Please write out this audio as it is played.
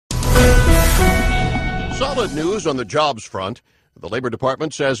Solid news on the jobs front. The Labor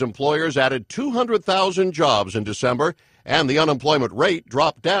Department says employers added 200,000 jobs in December, and the unemployment rate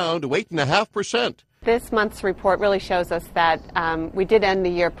dropped down to 8.5%. This month's report really shows us that we did end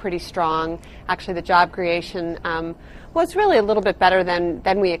the year pretty strong. Actually, the job creation was really a little bit better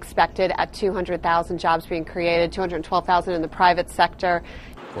than we expected at 200,000 jobs being created, 212,000 in the private sector.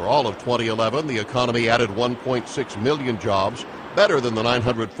 For all of 2011, the economy added 1.6 million jobs, better than the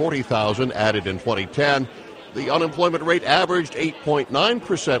 940,000 added in 2010. The unemployment rate averaged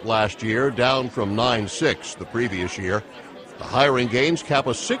 8.9% last year, down from 9.6% the previous year. The hiring gains cap a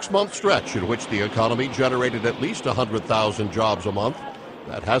 6-month stretch in which the economy generated at least 100,000 jobs a month.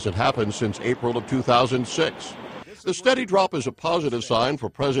 That hasn't happened since April of 2006. The steady drop is a positive sign for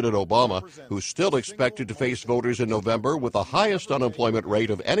President Obama, who's still expected to face voters in November with the highest unemployment rate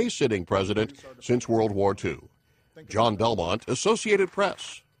of any sitting president since World War II. John Belmont, Associated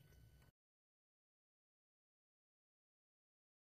Press.